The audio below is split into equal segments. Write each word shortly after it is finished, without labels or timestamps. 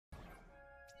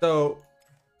So,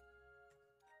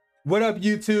 what up,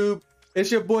 YouTube?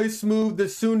 It's your boy Smooth, the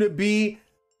soon-to-be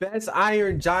best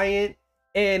Iron Giant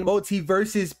and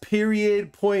Muiltiverses,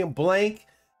 period, point blank.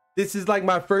 This is like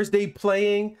my first day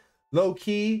playing,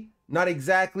 low-key, not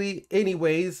exactly.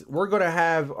 Anyways, we're going to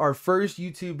have our first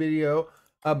YouTube video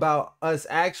about us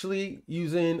actually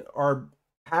using our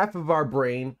half of our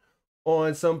brain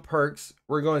on some perks.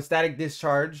 We're going static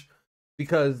discharge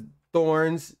because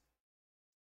thorns,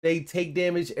 they take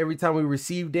damage every time we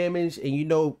receive damage, and you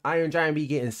know Iron Giant be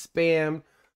getting spammed.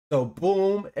 So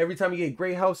boom, every time you get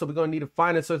great health, so we're gonna need to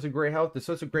find a source of great health. The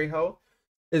source of great health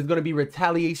is gonna be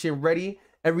retaliation ready.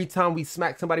 Every time we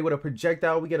smack somebody with a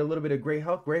projectile, we get a little bit of great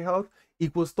health. Great health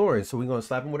equals thorns. So we're gonna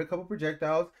slap them with a couple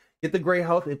projectiles, get the great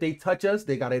health. If they touch us,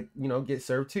 they gotta, you know, get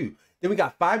served too. Then we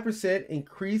got 5%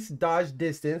 increased dodge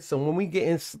distance. So when we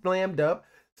getting slammed up,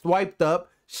 swiped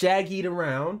up, shaggied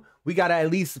around, we got at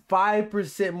least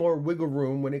 5% more wiggle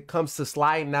room when it comes to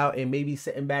sliding out and maybe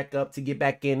setting back up to get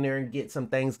back in there and get some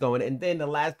things going. And then the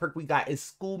last perk we got is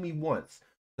School Me Once.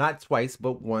 Not twice,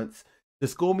 but once. The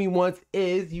School Me Once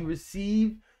is your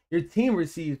team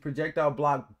receives projectile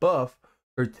block buff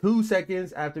for 2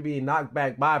 seconds after being knocked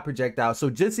back by a projectile.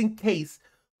 So just in case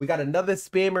we got another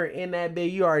spammer in that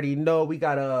bit, you already know we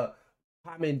got a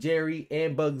Tom and Jerry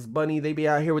and Bugs Bunny. They be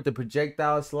out here with the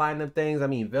projectiles, sliding them things. I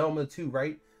mean, Velma too,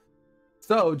 right?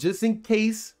 So just in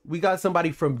case we got somebody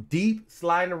from deep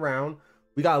sliding around,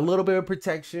 we got a little bit of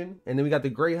protection, and then we got the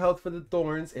great health for the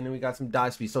thorns, and then we got some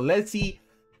dodge speed. So let's see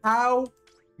how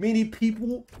many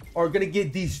people are gonna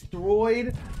get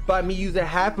destroyed by me using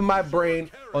half of my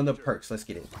brain on the perks. Let's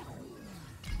get it.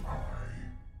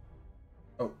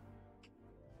 Oh.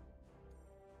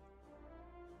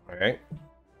 All right.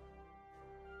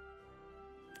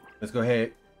 Let's go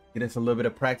ahead, get us a little bit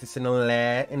of practice in the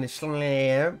lab, in the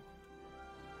slam.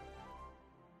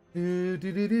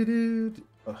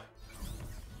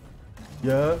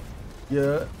 Yeah,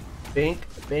 yeah. Bink,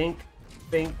 bink,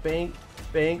 bink, bink,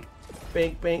 bink,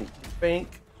 bink, bink, bink,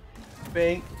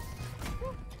 bink.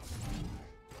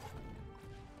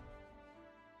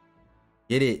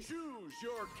 Get it. Choose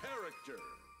your character.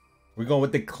 We're going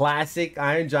with the classic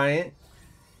Iron Giant.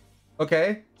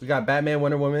 Okay, we got Batman,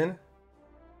 Wonder Woman.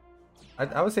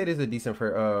 I would say this is a decent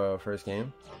for first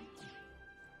game.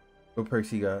 What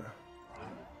perks you got?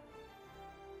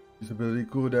 Disability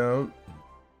cooldown.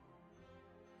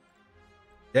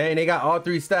 Dang, they got all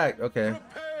 3 stacked. Okay.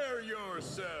 Prepare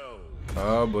yourself.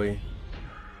 Oh boy.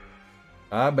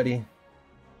 Ah, buddy.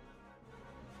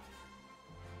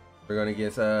 We're gonna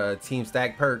get team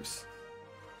stack perks.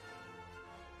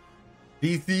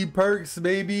 DC perks,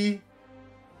 baby.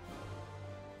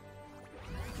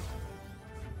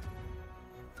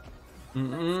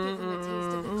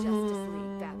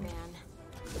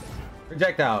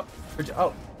 Projectile.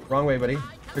 Oh, wrong way, buddy.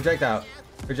 Projectile.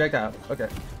 Projectile. Okay.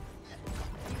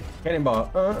 Cannonball.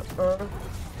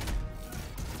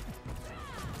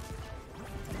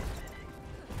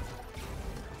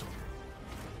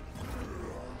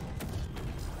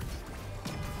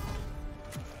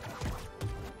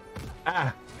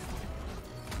 Ah.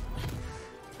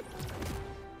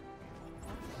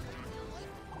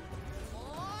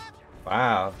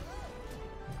 Wow.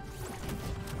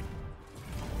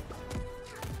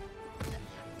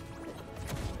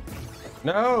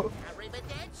 No.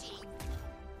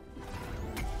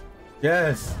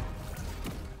 Yes.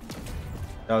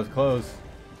 That was close.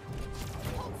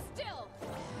 Still.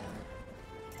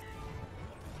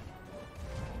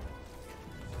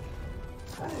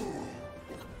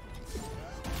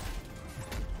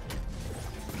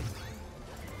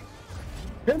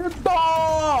 Hit the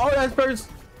ball! Oh, that's first.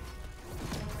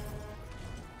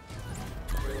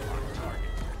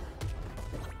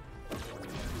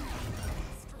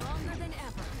 Stronger than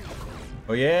ever.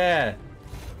 Oh yeah.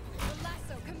 The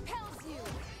lasso compels you.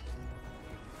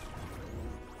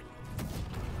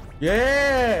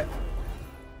 Yeah.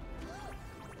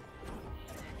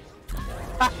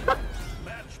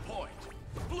 Match point.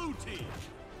 Blue team.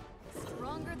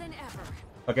 Stronger than ever.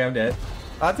 Okay, I'm dead.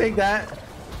 I'll take that.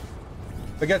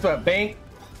 But guess what? Bank.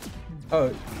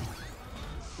 Oh.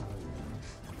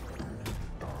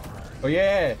 Oh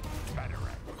yeah.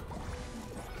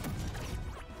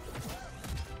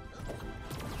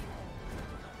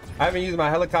 I haven't used my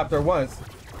helicopter once.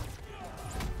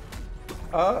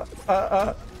 Oh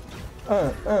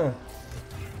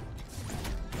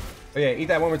yeah, eat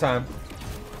that one more time.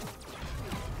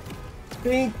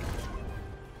 Bink.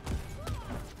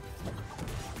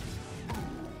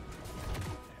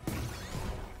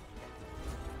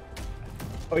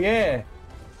 Oh yeah.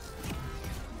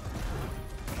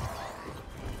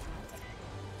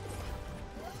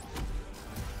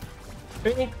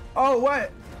 Pink. Oh,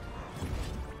 what?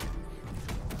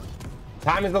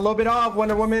 Time is a little bit off,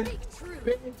 Wonder Woman.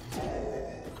 Pink.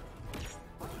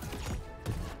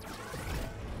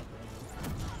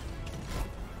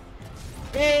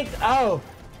 Pink. Oh.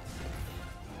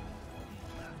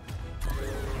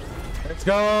 Let's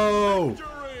go.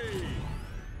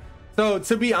 So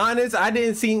to be honest, I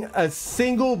didn't see a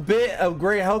single bit of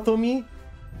gray health on me.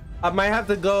 I might have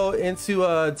to go into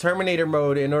Terminator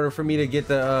mode in order for me to get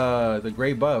the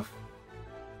gray buff.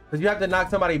 Because you have to knock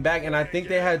somebody back, and I think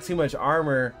they had too much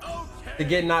armor to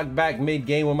get knocked back mid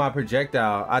game with my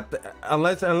projectile.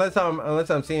 Unless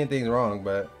I'm seeing things wrong,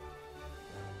 but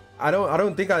I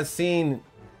don't think I've seen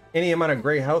any amount of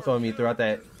gray health on me throughout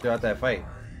that fight.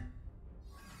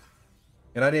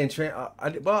 And I didn't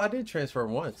I did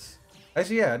transform once.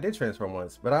 Actually, yeah, I did transform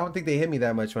once, but I don't think they hit me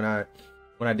that much when I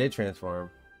did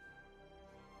transform.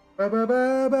 Now we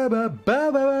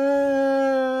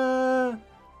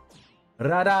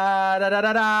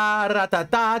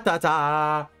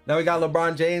got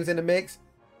LeBron James in the mix.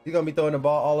 He's gonna be throwing the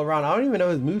ball all around. I don't even know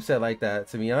his moveset like that,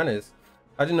 to be honest.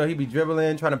 I just know he'd be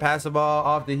dribbling, trying to pass the ball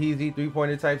off the Heezy,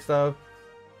 three-pointer type stuff.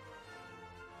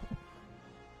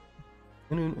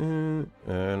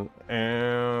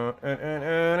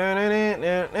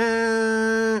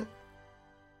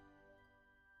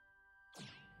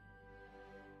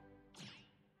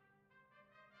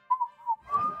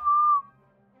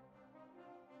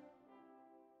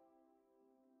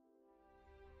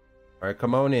 All right,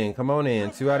 come on in,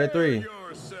 2 out of 3.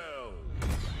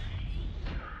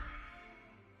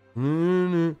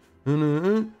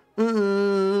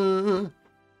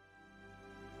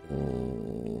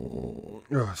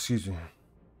 Oh, excuse me.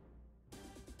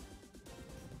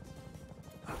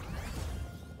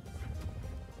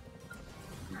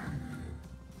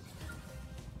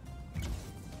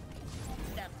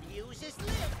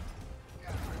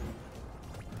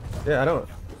 Yeah, I don't.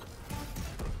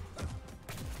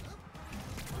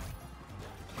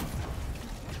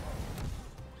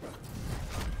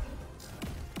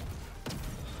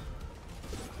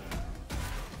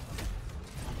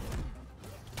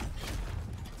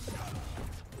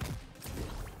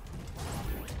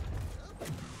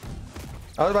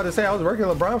 I was about to say I was working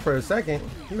LeBron for a second.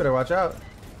 You better watch out.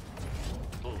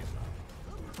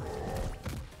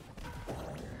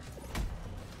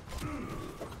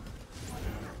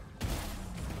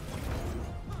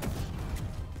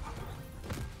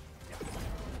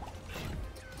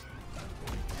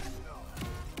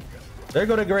 There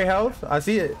go to gray health. I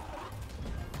see it.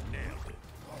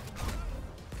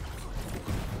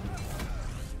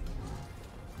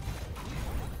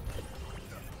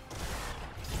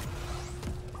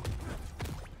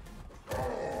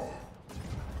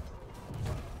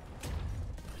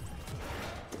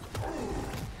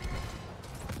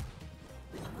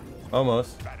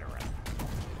 Almost.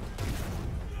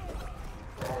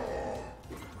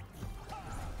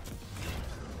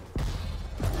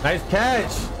 Nice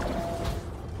catch.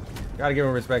 Gotta give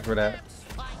him respect for that.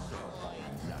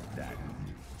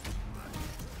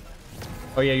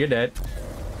 Oh yeah, you're dead.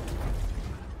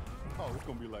 Oh, it's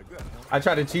gonna be like that, huh? I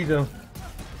tried to cheat him.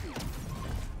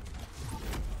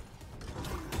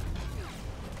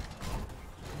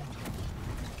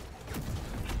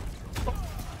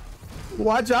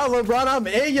 Watch out, LeBron. I'm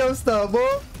in your stuff,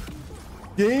 boy.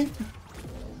 Ding.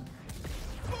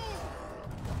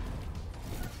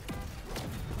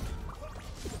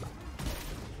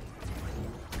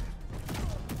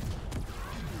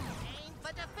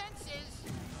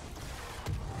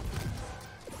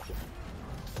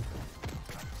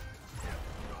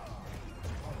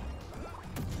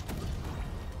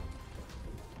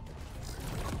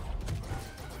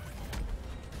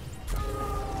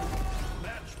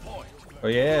 Oh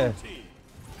yeah.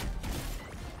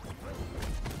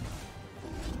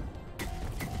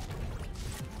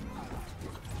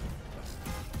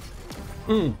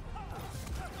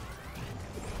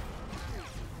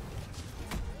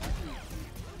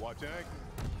 Watch out.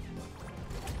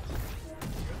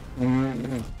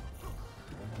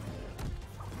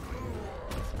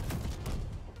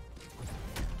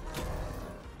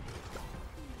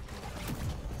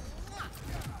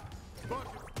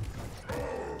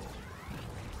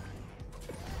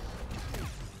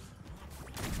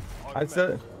 I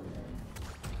said.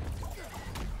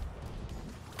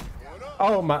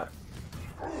 Oh my.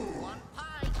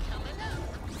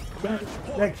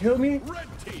 That killed me? Red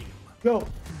team. Yo.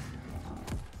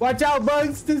 Watch out,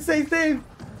 Bugs. To stay safe.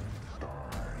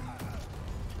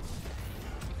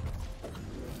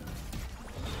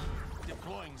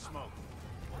 Deploying smoke.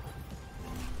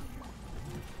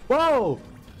 Whoa.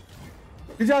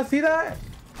 Did y'all see that?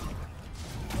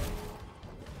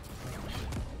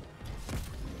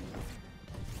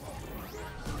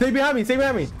 Stay behind me. Stay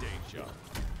behind me. Stay sharp.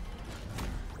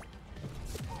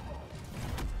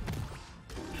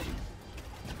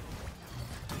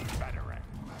 Batarang.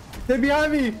 Stay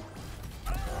behind me.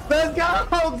 Let's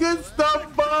go. Good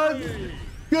stuff, Bugs.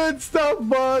 Good stuff,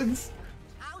 Bugs.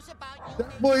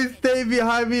 That boy stayed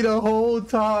behind me the whole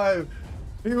time.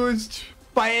 He was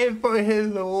fighting for his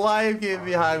life getting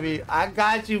behind me. I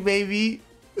got you, baby.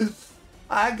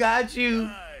 I got you.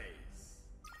 Nice.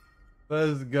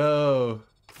 Let's go.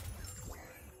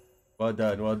 Well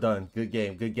done. Well done. Good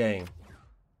game. Good game.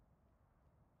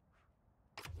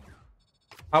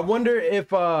 I wonder if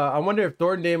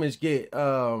thorn damage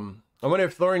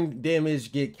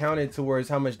get counted towards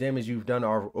how much damage you've done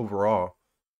overall.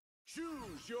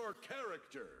 Choose your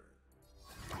character.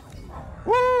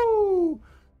 Woo!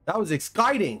 That was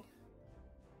exciting.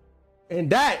 And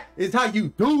that is how you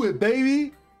do it,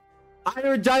 baby.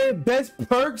 Iron Giant best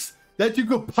perks that you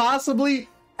could possibly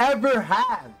ever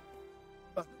have.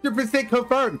 100%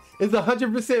 confirmed. It's a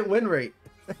 100% win rate.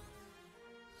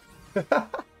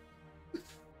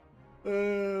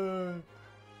 Oh,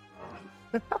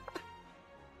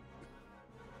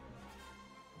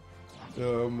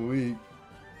 I'm weak.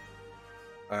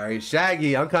 All right,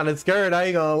 Shaggy, I'm kind of scared. I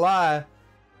ain't gonna lie.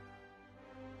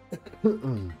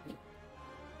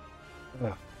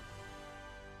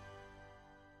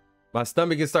 My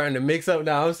stomach is starting to mix up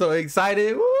now. I'm so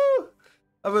excited. Woo!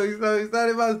 I'm so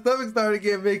excited. My stomach's starting to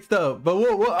get mixed up. But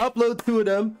we'll upload 2 of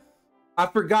them. I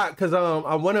forgot because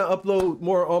I want to upload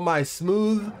more on my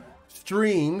smooth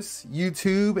streams,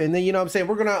 YouTube, and then you know what I'm saying,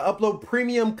 we're gonna upload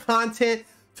premium content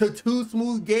to 2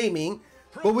 Smooth Gaming.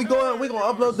 But we're gonna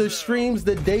upload the streams,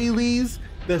 the dailies,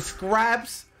 the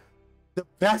scraps, the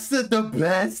best of the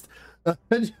best,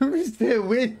 100%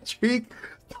 win streak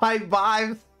type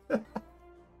vibes.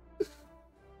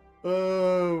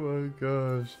 Oh my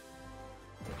gosh.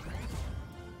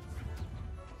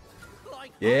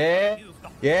 Yeah.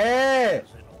 Yeah.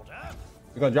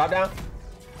 You gonna drop down?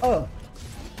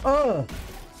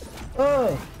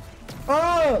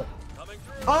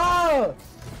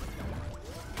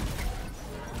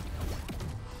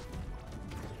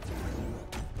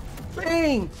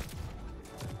 Bang!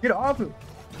 Get off him.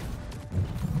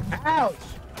 Ouch.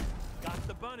 Got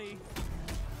the bunny.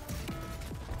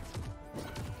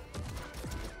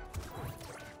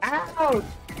 Ouch.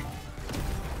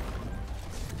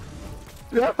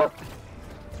 No.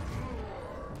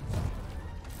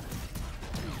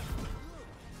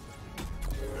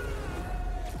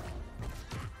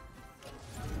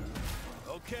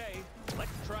 Okay,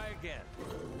 let's try again.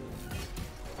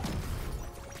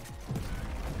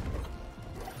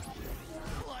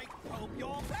 Like hope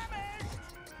you're famished.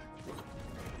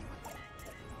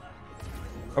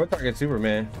 I'm gonna target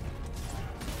Superman.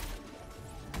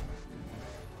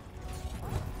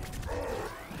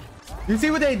 You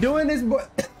see what they doing? This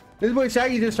boy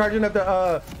Shaggy just charging up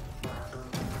the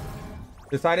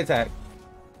side attack.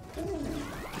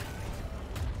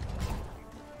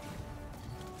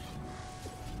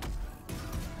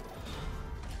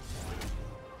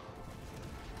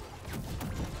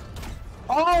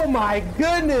 Oh my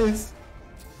goodness!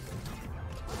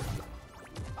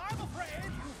 I'm afraid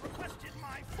you've requested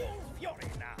my full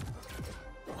fury now.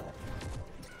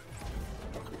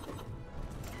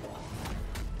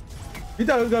 You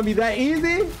thought it was gonna be that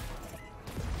easy?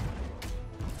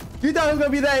 You thought it was gonna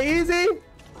be that easy?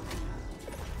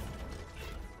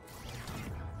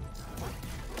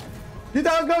 You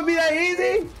thought it was gonna be that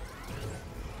easy?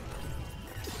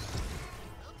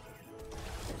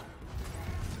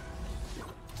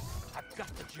 I've got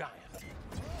the giant.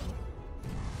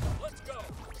 Let's go.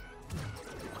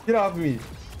 Get off me.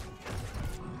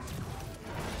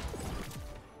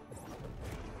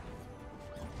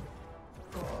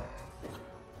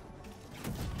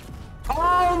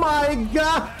 Oh my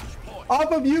god!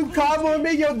 Off of you comboing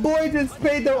me, your boy just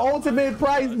paid the ultimate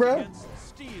price, bro.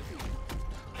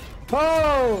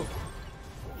 Oh!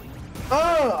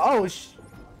 Oh!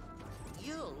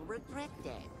 You'll regret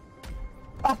that.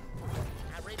 Ah,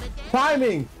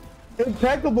 timing!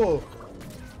 Impeccable!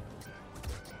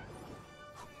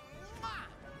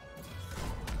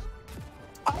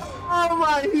 Oh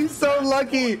my, he's so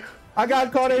lucky! I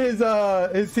got caught in his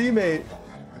teammate.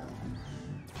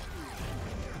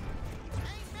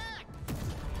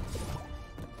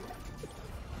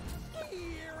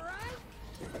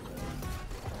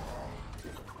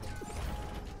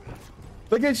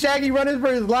 Look at Shaggy running for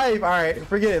his life. All right,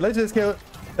 forget it. Let's just kill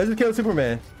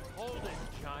Superman. Hold it,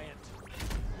 giant.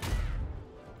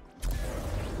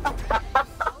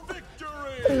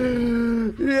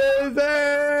 Victory! Yes,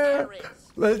 sir.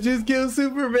 Let's just kill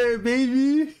Superman,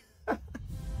 baby.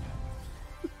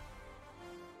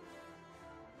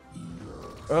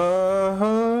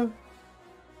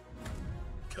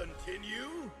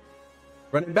 Continue.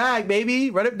 Run it back,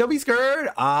 baby. Run it. Don't be scared.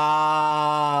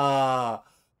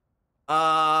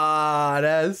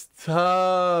 That's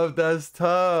tough. That's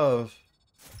tough.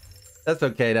 That's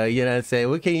okay though. You know what I'm saying?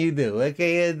 What can you do? What can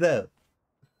you do?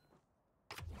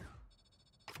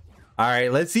 All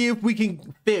right, let's see if we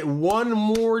can fit one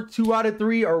more 2 out of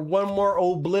 3 or one more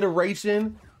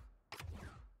obliteration.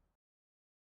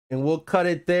 And we'll cut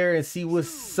it there and see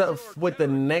what's up with the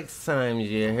next time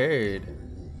you heard.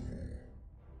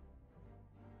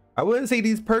 I wouldn't say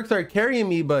these perks are carrying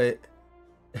me, but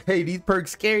hey, these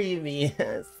perks carrying me.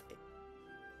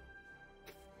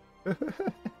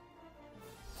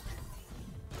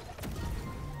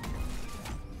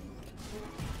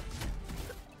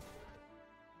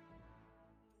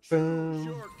 Choose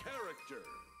your character.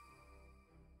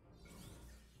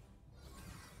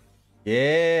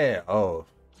 Yeah. Oh.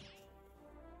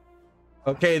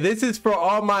 Okay, this is for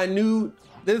all my new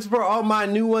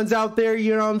ones out there,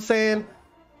 you know what I'm saying?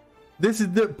 This is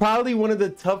probably one of the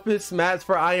toughest maps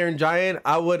for Iron Giant,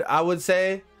 I would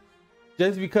say.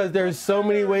 Just because there's so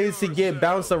many ways to get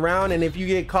bounced around, and if you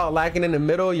get caught lacking in the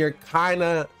middle, you're kind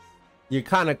of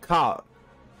caught.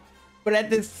 But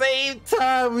at the same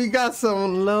time, we got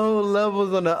some low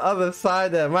levels on the other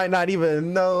side that might not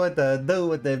even know what to do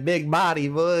with the big body,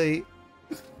 boy.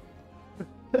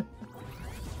 Time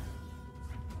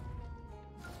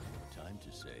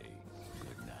to say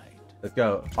goodnight. Let's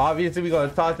go. Obviously, we're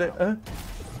going to toss it.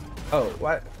 Oh,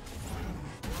 what?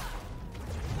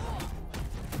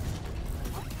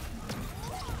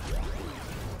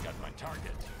 Got my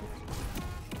target.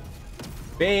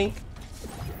 Bink.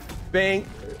 Bink.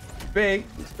 Bink.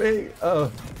 Bink. Oh.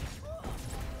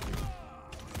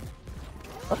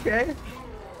 Okay.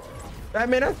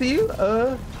 Batman, I see you.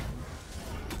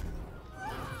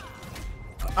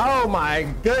 Oh my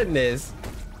goodness.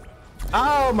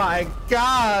 Oh my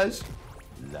gosh.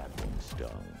 That one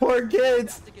stung. Poor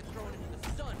kids.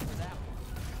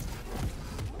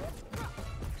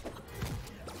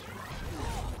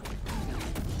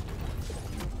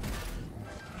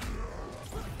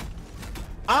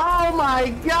 Oh my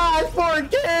gosh, poor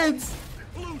kids.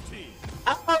 Blue team.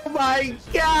 Oh my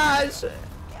gosh.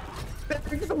 They're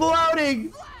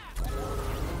exploding.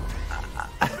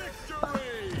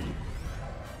 Victory.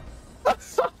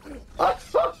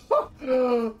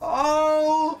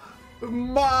 Oh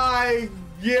my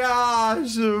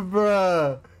gosh,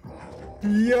 bruh.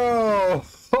 Yo.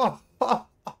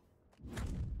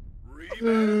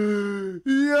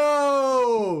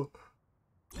 Yo.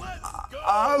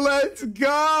 Let's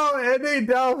go. And they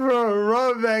down for a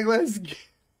run back. Let's get.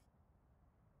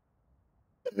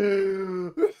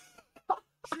 Choose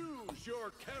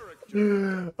your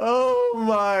character. Oh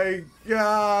my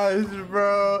gosh,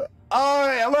 bro. All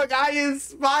right, look, I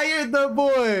inspired the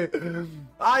boy.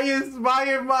 I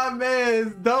inspired my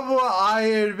man. Double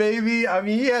iron, baby. I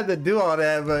mean, he had to do all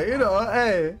that, but you know,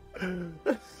 hey.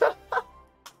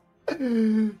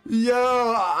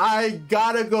 Yo, I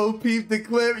gotta go peep the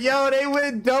clip. Yo, they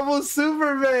went double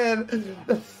Superman.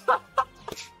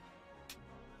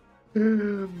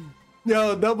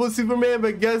 Yo, double Superman,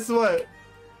 but guess what?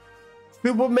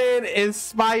 Superman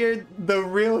inspired the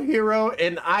real hero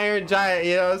in Iron Giant,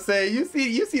 you know what I'm saying? You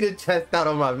see the chest out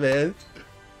on my man.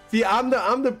 See, I'm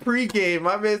the pre-game.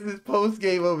 My man's this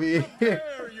post-game over here.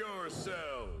 Prepare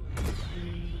yourself.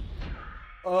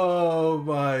 Oh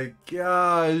my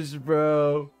gosh,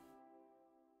 bro.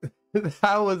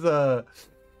 That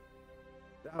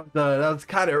was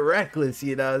kind of reckless,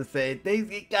 you know what I'm saying? Things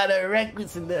get kind of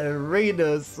reckless in the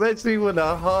arena, especially when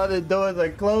the haunted doors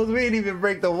are closed. We didn't even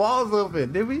break the walls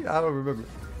open, did we? I don't remember.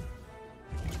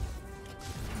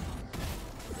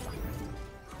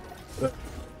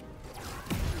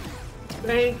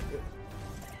 Bang.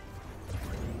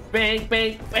 Bang,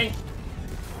 bang, bang.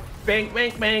 Bang,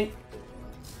 bang, bang.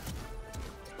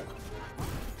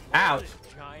 Ouch.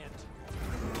 Giant.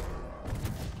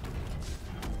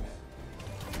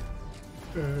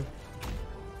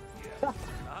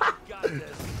 I got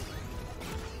this.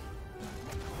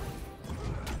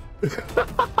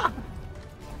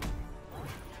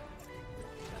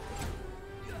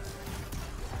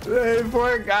 Hey,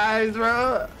 poor guys,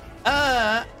 bro.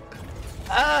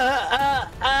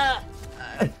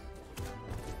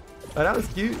 Oh, that was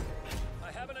cute.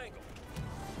 I have an angle.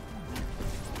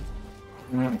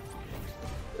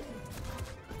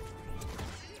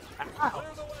 Clear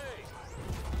the way.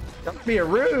 Don't be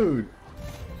rude.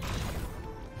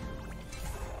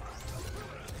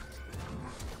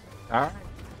 All right.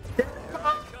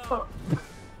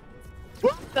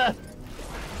 What the?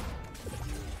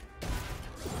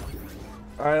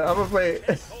 All right, I'm gonna play.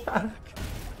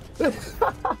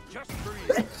 Just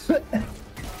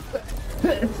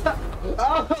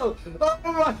Oh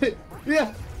my,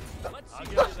 yeah. Let's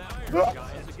see how the Iron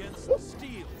Giant against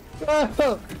Steel.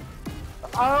 Oh,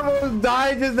 I almost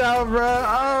died just now, bro.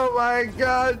 Oh my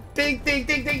god. Think, think,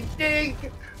 think, think, think.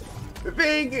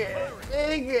 Think,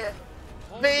 think,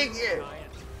 think.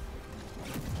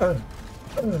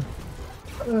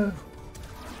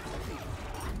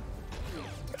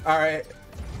 All right.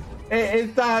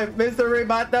 It's time. Mr.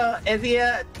 Rebato is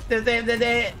here to save the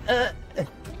day.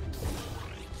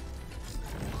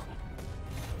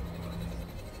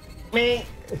 Me.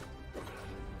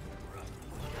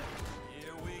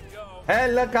 Here we go.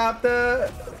 Helicopter.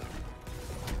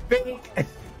 Pink.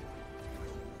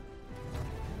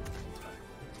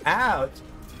 Ouch.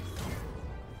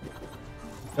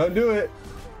 Don't do it.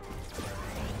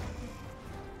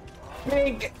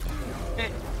 Pink.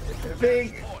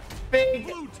 Pink. Pink.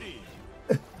 Blue team.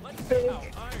 Let's see how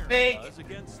Iron Pink. does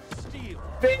against Steel.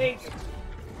 Pink.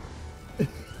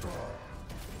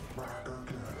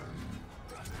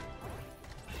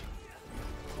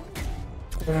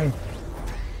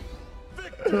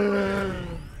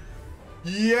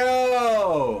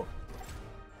 Yo,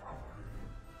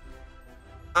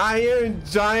 Iron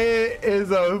Giant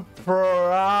is a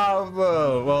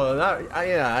problem. Well, not,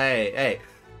 yeah, hey.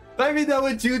 Let me know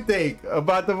what you think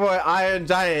about the boy Iron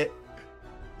Giant.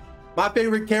 My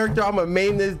favorite character, I'm gonna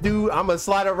main this dude, I'm gonna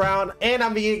slide around, and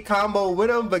I'm gonna get combo with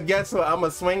him, but guess what? I'm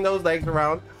gonna swing those legs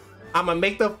around. I'm gonna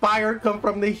make the fire come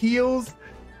from the heels,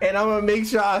 and I'm gonna make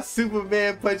sure I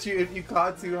Superman punch you if you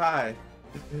caught too high.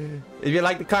 If you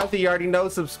like the content, you already know,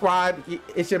 subscribe.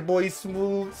 It's your boy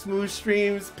Smooth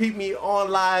Streams. Peep me on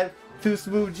live,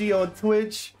 2SmoothG on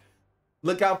Twitch.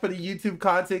 Look out for the YouTube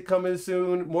content coming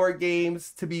soon. More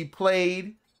games to be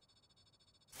played.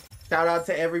 Shout out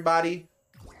to everybody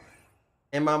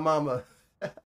and my mama.